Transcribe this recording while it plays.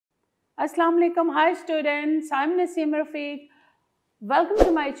Assalamu alaikum. Hi students, I'm Naseem Rafiq. Welcome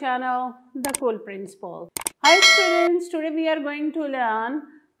to my channel, The Cool Principal. Hi students, today we are going to learn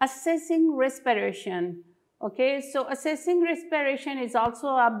assessing respiration. Okay, so assessing respiration is also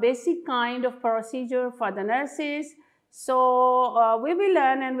a basic kind of procedure for the nurses. So we will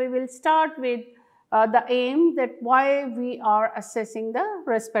learn and we will start with the aim that why we are assessing the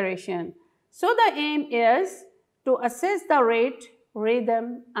respiration. So the aim is to assess the rate,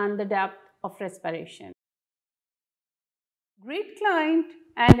 rhythm and the depth of respiration. Greet client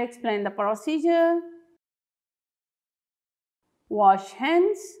and explain the procedure. Wash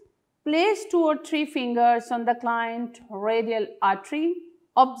hands. Place 2 or 3 fingers on the client radial artery.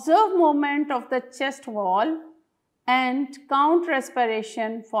 Observe movement of the chest wall and count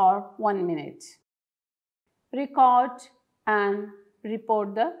respiration for 1 minute. Record and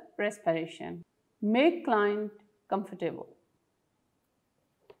report the respiration. Make client comfortable.